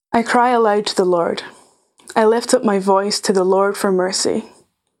I cry aloud to the Lord. I lift up my voice to the Lord for mercy.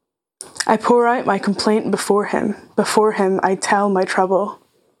 I pour out my complaint before him. Before him I tell my trouble.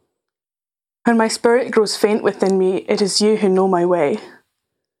 When my spirit grows faint within me, it is you who know my way.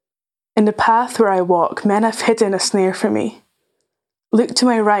 In the path where I walk, men have hidden a snare for me. Look to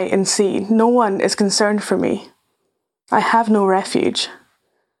my right and see, no one is concerned for me. I have no refuge.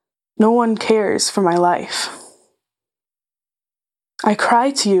 No one cares for my life. I cry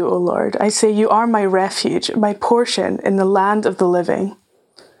to you, O Lord. I say you are my refuge, my portion in the land of the living.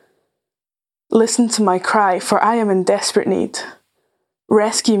 Listen to my cry, for I am in desperate need.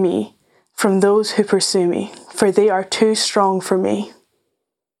 Rescue me from those who pursue me, for they are too strong for me.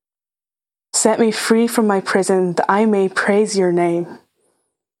 Set me free from my prison, that I may praise your name.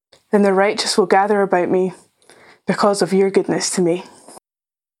 Then the righteous will gather about me because of your goodness to me.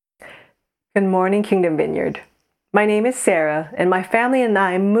 Good morning, Kingdom Vineyard. My name is Sarah, and my family and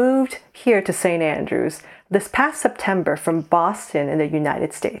I moved here to St. Andrews this past September from Boston in the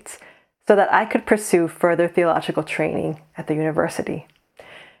United States so that I could pursue further theological training at the university.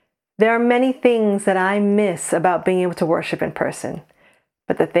 There are many things that I miss about being able to worship in person,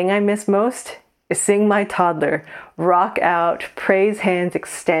 but the thing I miss most is seeing my toddler rock out, praise hands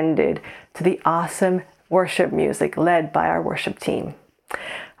extended to the awesome worship music led by our worship team.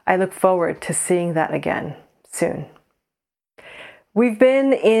 I look forward to seeing that again soon. We've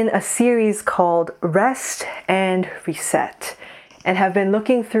been in a series called Rest and Reset and have been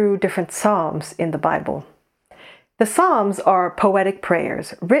looking through different Psalms in the Bible. The Psalms are poetic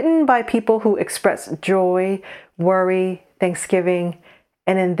prayers written by people who express joy, worry, thanksgiving,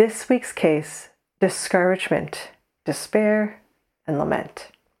 and in this week's case, discouragement, despair, and lament.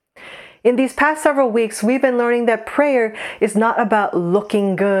 In these past several weeks, we've been learning that prayer is not about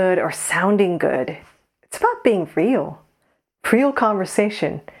looking good or sounding good. It's about being real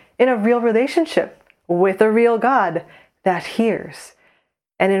conversation in a real relationship with a real God that hears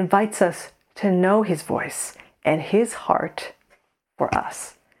and invites us to know his voice and his heart for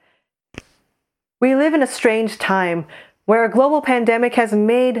us. We live in a strange time where a global pandemic has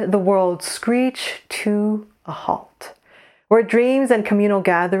made the world screech to a halt, where dreams and communal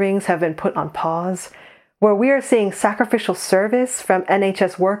gatherings have been put on pause, where we are seeing sacrificial service from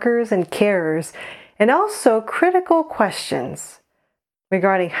NHS workers and carers, and also critical questions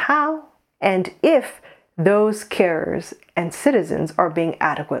regarding how and if those carers and citizens are being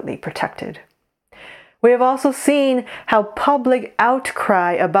adequately protected. We have also seen how public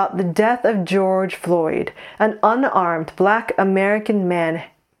outcry about the death of George Floyd, an unarmed Black American man,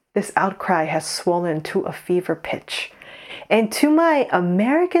 this outcry has swollen to a fever pitch. And to my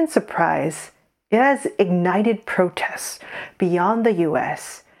American surprise, it has ignited protests beyond the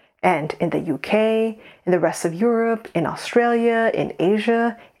US and in the UK, in the rest of Europe, in Australia, in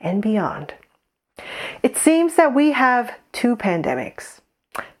Asia, and beyond. It seems that we have two pandemics,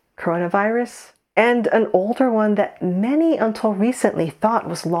 coronavirus and an older one that many until recently thought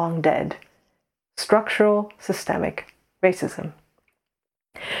was long dead, structural systemic racism.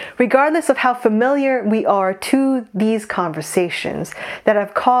 Regardless of how familiar we are to these conversations that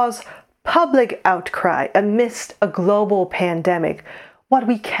have caused public outcry amidst a global pandemic, what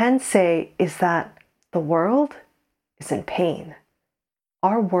we can say is that the world is in pain.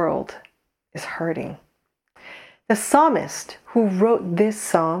 Our world is hurting. The psalmist who wrote this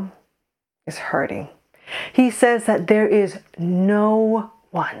psalm is hurting. He says that there is no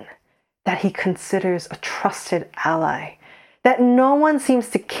one that he considers a trusted ally, that no one seems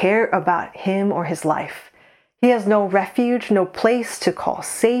to care about him or his life. He has no refuge, no place to call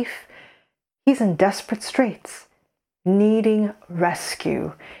safe. He's in desperate straits, needing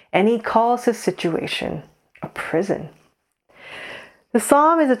rescue, and he calls his situation a prison. The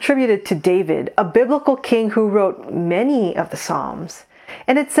psalm is attributed to David, a biblical king who wrote many of the psalms,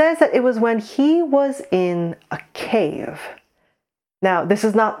 and it says that it was when he was in a cave. Now, this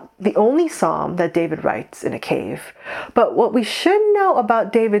is not the only psalm that David writes in a cave, but what we should know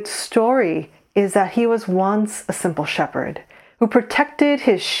about David's story is that he was once a simple shepherd who protected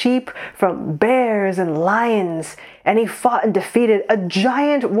his sheep from bears and lions, and he fought and defeated a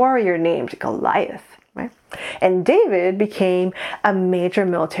giant warrior named Goliath, right? And David became a major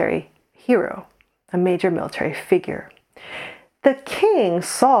military hero, a major military figure. The king,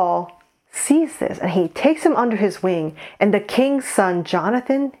 Saul, sees this and he takes him under his wing, and the king's son,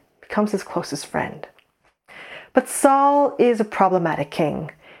 Jonathan, becomes his closest friend. But Saul is a problematic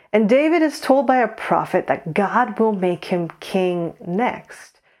king, and David is told by a prophet that God will make him king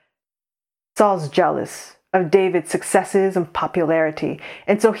next. Saul's jealous of David's successes and popularity,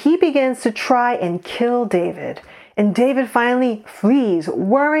 and so he begins to try and kill David. And David finally flees,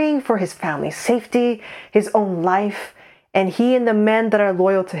 worrying for his family's safety, his own life, and he and the men that are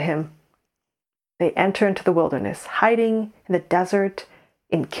loyal to him. They enter into the wilderness, hiding in the desert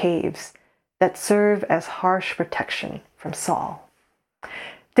in caves that serve as harsh protection from Saul.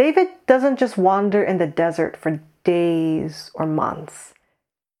 David doesn't just wander in the desert for days or months.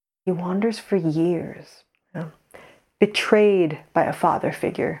 He wanders for years, betrayed by a father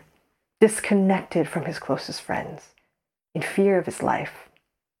figure, disconnected from his closest friends, in fear of his life.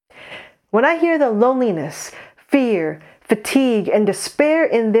 When I hear the loneliness, fear, fatigue, and despair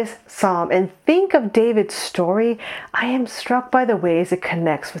in this psalm and think of David's story, I am struck by the ways it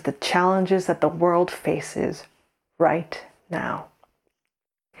connects with the challenges that the world faces right now.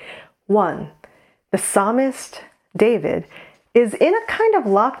 1. The psalmist, David, is in a kind of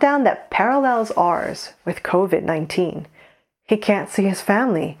lockdown that parallels ours with COVID-19. He can't see his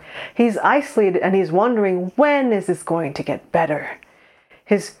family. He's isolated and he's wondering, when is this going to get better?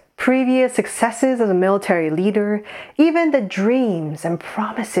 His previous successes as a military leader, even the dreams and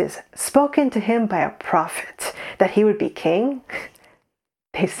promises spoken to him by a prophet that he would be king,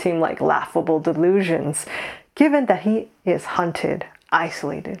 they seem like laughable delusions, given that he is hunted,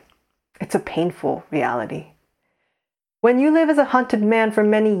 isolated. It's a painful reality. When you live as a hunted man for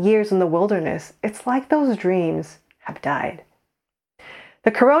many years in the wilderness, it's like those dreams have died.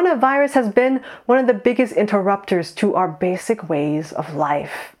 The coronavirus has been one of the biggest interrupters to our basic ways of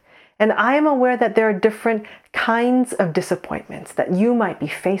life. And I am aware that there are different kinds of disappointments that you might be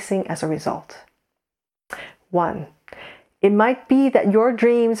facing as a result. 1. It might be that your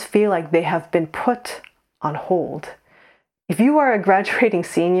dreams feel like they have been put on hold. If you are a graduating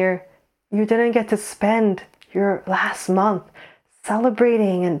senior, you didn't get to spend your last month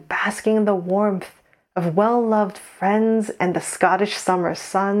celebrating and basking in the warmth of well-loved friends and the Scottish summer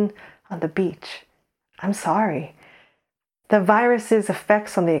sun on the beach. I'm sorry. The virus's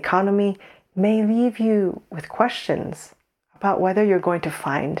effects on the economy may leave you with questions about whether you're going to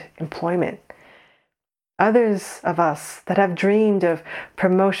find employment. Others of us that have dreamed of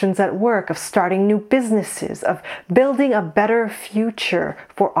promotions at work, of starting new businesses, of building a better future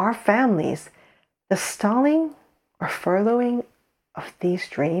for our families, the stalling or furloughing of these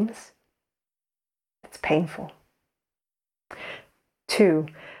dreams, it's painful. 2,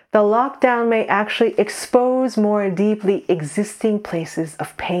 the lockdown may actually expose more deeply existing places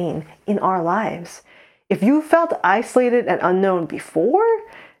of pain in our lives. If you felt isolated and unknown before,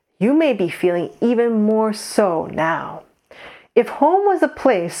 you may be feeling even more so now. If home was a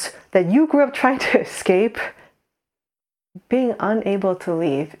place that you grew up trying to escape, being unable to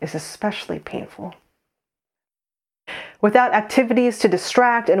leave is especially painful. Without activities to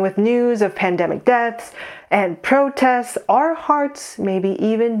distract and with news of pandemic deaths and protests, our hearts may be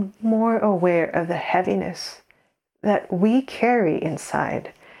even more aware of the heaviness that we carry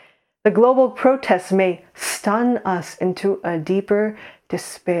inside. The global protests may stun us into a deeper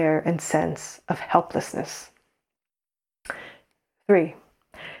despair and sense of helplessness. 3,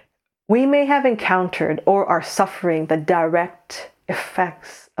 we may have encountered or are suffering the direct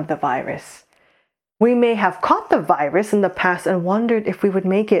effects of the virus. We may have caught the virus in the past and wondered if we would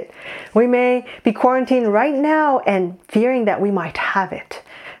make it. We may be quarantined right now and fearing that we might have it.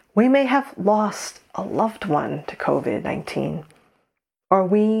 We may have lost a loved one to COVID-19, or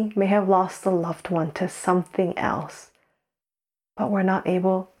we may have lost a loved one to something else, but we're not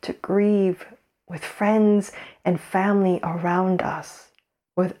able to grieve with friends and family around us,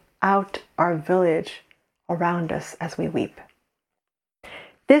 without our village around us as we weep.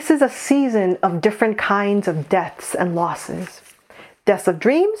 This is a season of different kinds of deaths and losses. Deaths of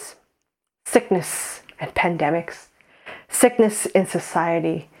dreams, sickness and pandemics, sickness in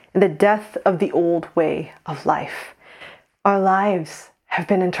society, and the death of the old way of life. Our lives have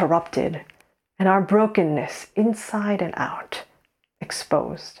been interrupted and our brokenness inside and out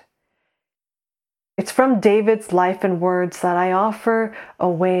exposed. It's from David's life and words that I offer a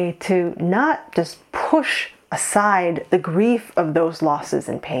way to not just push aside the grief of those losses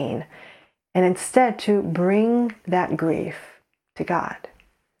and pain, and instead to bring that grief to God.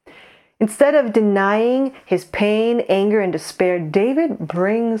 Instead of denying his pain, anger, and despair, David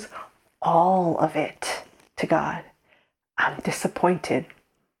brings all of it to God. I'm disappointed.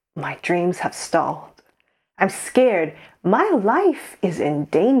 My dreams have stalled. I'm scared. My life is in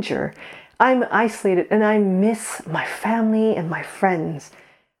danger. I'm isolated and I miss my family and my friends.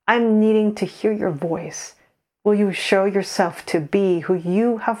 I'm needing to hear your voice. Will you show yourself to be who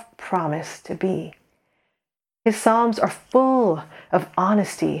you have promised to be? His Psalms are full of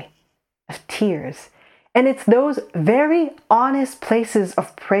honesty, of tears. And it's those very honest places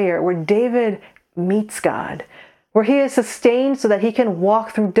of prayer where David meets God, where he is sustained so that he can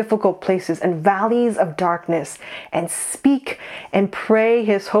walk through difficult places and valleys of darkness and speak and pray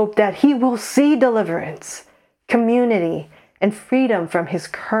his hope that he will see deliverance, community, and freedom from his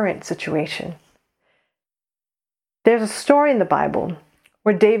current situation. There's a story in the Bible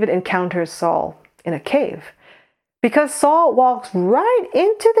where David encounters Saul in a cave, because Saul walks right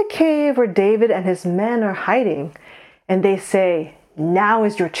into the cave where David and his men are hiding, and they say, "Now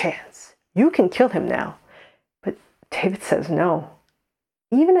is your chance. You can kill him now." But David says no.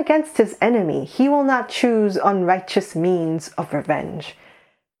 Even against his enemy, he will not choose unrighteous means of revenge.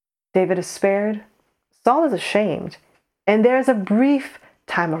 David is spared. Saul is ashamed. And there's a brief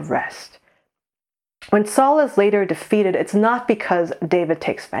time of rest. When Saul is later defeated, it's not because David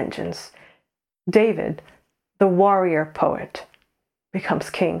takes vengeance. David, the warrior poet, becomes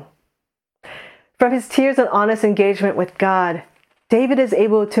king. From his tears and honest engagement with God, David is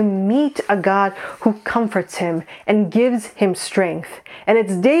able to meet a God who comforts him and gives him strength. And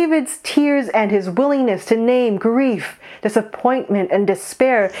it's David's tears and his willingness to name grief, disappointment, and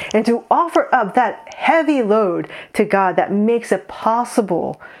despair, and to offer up that heavy load to God that makes it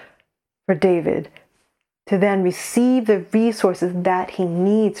possible for David to then receive the resources that he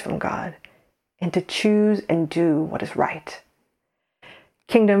needs from God and to choose and do what is right.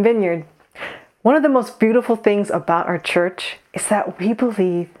 Kingdom Vineyard, one of the most beautiful things about our church is that we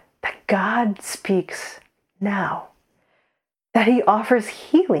believe that God speaks now, that he offers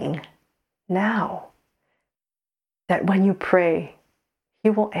healing now, that when you pray, he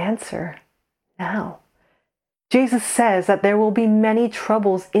will answer now. Jesus says that there will be many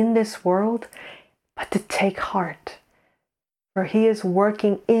troubles in this world, but to take heart, for he is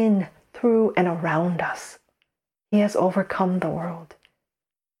working in, through, and around us. He has overcome the world.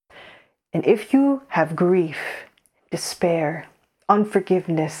 And if you have grief, despair,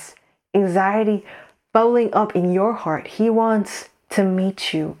 unforgiveness, anxiety bubbling up in your heart, he wants to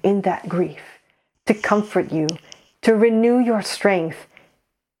meet you in that grief, to comfort you, to renew your strength.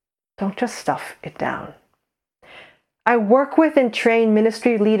 Don't just stuff it down. I work with and train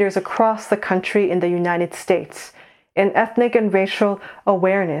ministry leaders across the country in the United States in ethnic and racial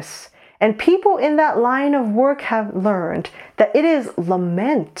awareness. And people in that line of work have learned that it is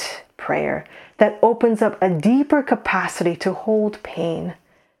lament prayer that opens up a deeper capacity to hold pain,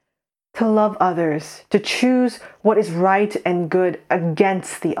 to love others, to choose what is right and good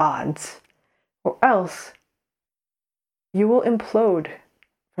against the odds, or else you will implode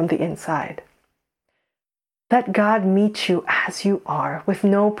from the inside. Let God meet you as you are, with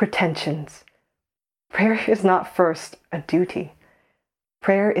no pretensions. Prayer is not first a duty.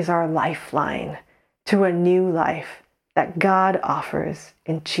 Prayer is our lifeline to a new life that God offers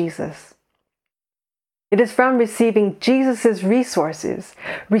in Jesus. It is from receiving Jesus' resources,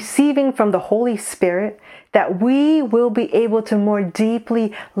 receiving from the Holy Spirit, that we will be able to more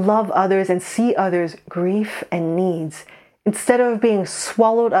deeply love others and see others' grief and needs, instead of being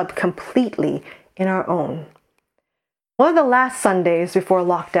swallowed up completely in our own. One of the last Sundays before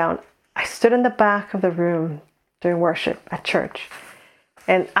lockdown, I stood in the back of the room during worship at church.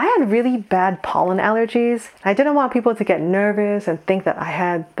 And I had really bad pollen allergies. I didn't want people to get nervous and think that I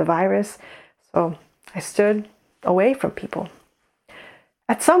had the virus. So I stood away from people.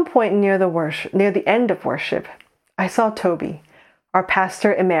 At some point near the end of worship, I saw Toby, our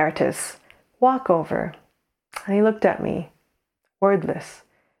pastor emeritus, walk over. And he looked at me, wordless.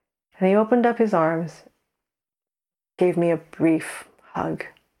 And he opened up his arms, gave me a brief hug.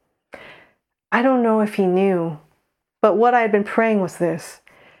 I don't know if he knew, but what I had been praying was this: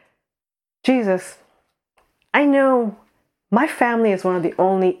 Jesus, I know my family is one of the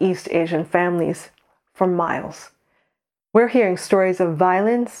only East Asian families for miles. We're hearing stories of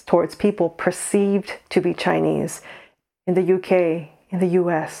violence towards people perceived to be Chinese in the UK, in the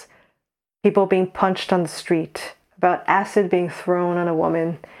US, people being punched on the street, about acid being thrown on a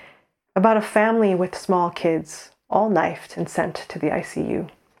woman, about a family with small kids, all knifed and sent to the ICU.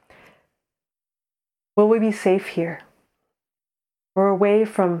 Will we be safe here? Or away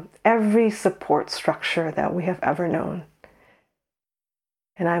from every support structure that we have ever known?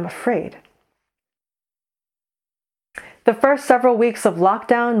 And I'm afraid. The first several weeks of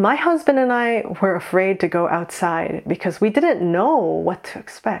lockdown, my husband and I were afraid to go outside because we didn't know what to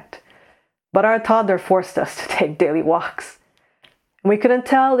expect. But our toddler forced us to take daily walks. We couldn't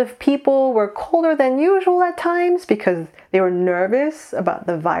tell if people were colder than usual at times because they were nervous about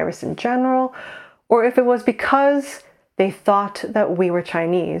the virus in general, or if it was because they thought that we were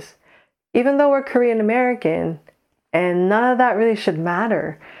Chinese, even though we're Korean American, and none of that really should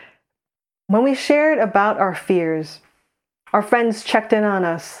matter. When we shared about our fears, our friends checked in on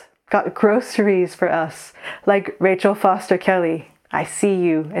us, got groceries for us, like Rachel Foster Kelly. I see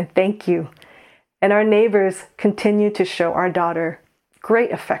you and thank you. And our neighbors continue to show our daughter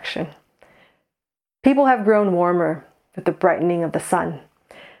great affection. People have grown warmer with the brightening of the sun.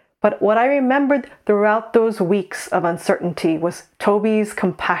 But what I remembered throughout those weeks of uncertainty was Toby's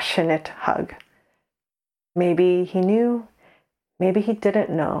compassionate hug. Maybe he knew, maybe he didn't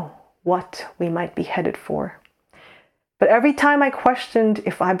know what we might be headed for. But every time I questioned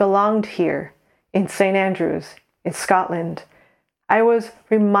if I belonged here in St. Andrews, in Scotland, I was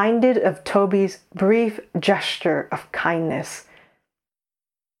reminded of Toby's brief gesture of kindness.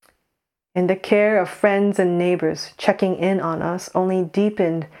 And the care of friends and neighbors checking in on us only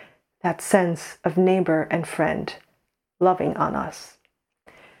deepened that sense of neighbor and friend loving on us.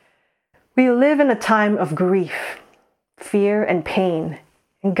 We live in a time of grief, fear, and pain,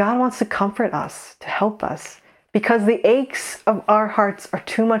 and God wants to comfort us, to help us, because the aches of our hearts are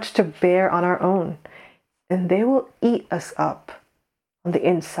too much to bear on our own, and they will eat us up on the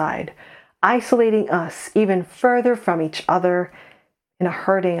inside, isolating us even further from each other in a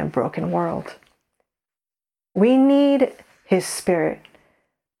hurting and broken world. We need His Spirit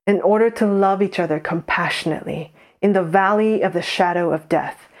in order to love each other compassionately in the valley of the shadow of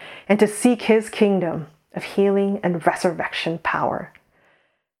death, and to seek His kingdom of healing and resurrection power.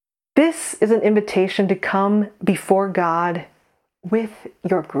 This is an invitation to come before God with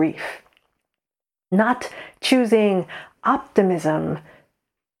your grief, not choosing optimism,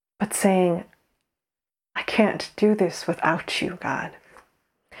 but saying, I can't do this without you, God.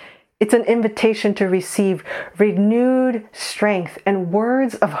 It's an invitation to receive renewed strength and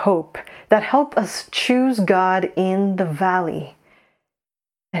words of hope that help us choose God in the valley.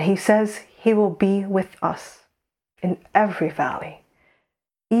 And He says He will be with us in every valley.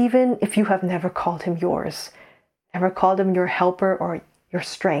 Even if you have never called Him yours, never called Him your helper or your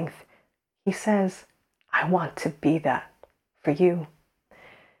strength, He says, I want to be that for you.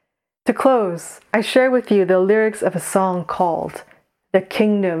 To close, I share with you the lyrics of a song called The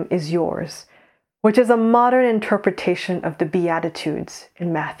Kingdom is Yours, which is a modern interpretation of the Beatitudes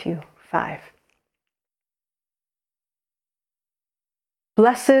in Matthew 5.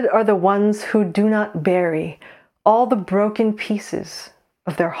 Blessed are the ones who do not bury all the broken pieces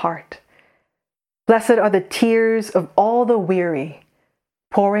of their heart. Blessed are the tears of all the weary,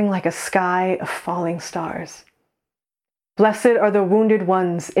 pouring like a sky of falling stars. Blessed are the wounded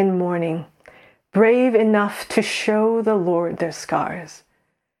ones in mourning, brave enough to show the Lord their scars.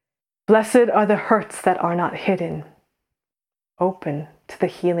 Blessed are the hurts that are not hidden, open to the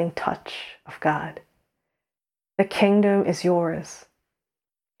healing touch of God. The kingdom is yours.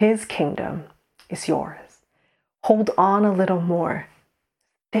 His kingdom is yours. Hold on a little more.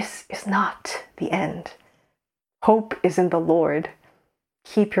 This is not the end. Hope is in the Lord.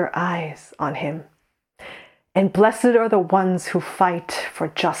 Keep your eyes on Him. And blessed are the ones who fight for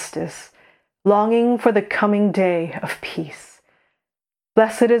justice, longing for the coming day of peace.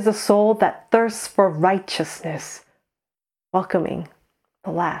 Blessed is the soul that thirsts for righteousness, welcoming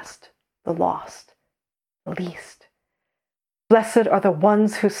the last, the lost, the least. Blessed are the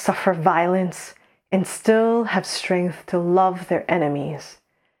ones who suffer violence and still have strength to love their enemies.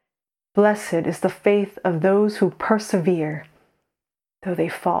 Blessed is the faith of those who persevere. Though they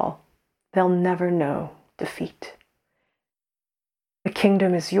fall, they'll never know defeat. The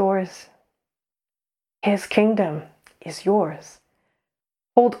kingdom is yours. His kingdom is yours.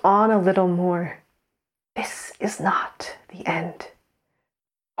 Hold on a little more. This is not the end.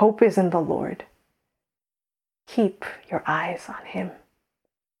 Hope is in the Lord. Keep your eyes on Him.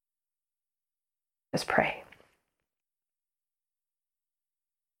 Let's pray.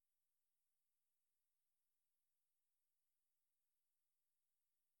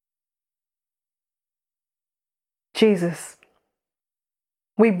 Jesus,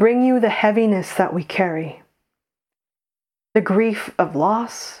 we bring you the heaviness that we carry, the grief of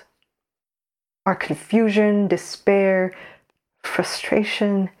loss, our confusion, despair,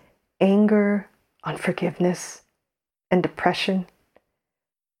 frustration, anger, unforgiveness, and depression.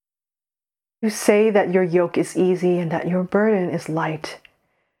 You say that your yoke is easy and that your burden is light.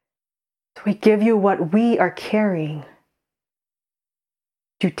 So we give you what we are carrying.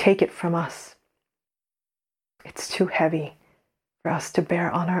 You take it from us. It's too heavy for us to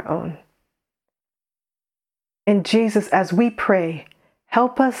bear on our own. And Jesus, as we pray,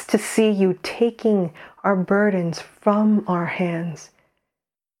 help us to see you taking our burdens from our hands.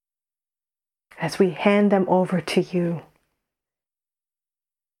 As we hand them over to you,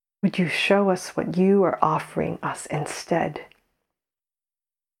 would you show us what you are offering us instead?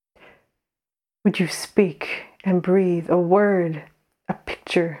 Would you speak and breathe a word, a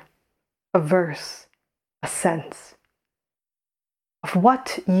picture, a verse, a sense of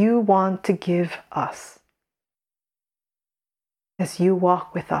what you want to give us as you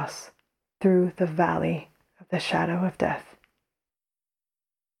walk with us through the valley of the shadow of death.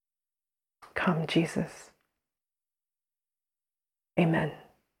 Come, Jesus. Amen.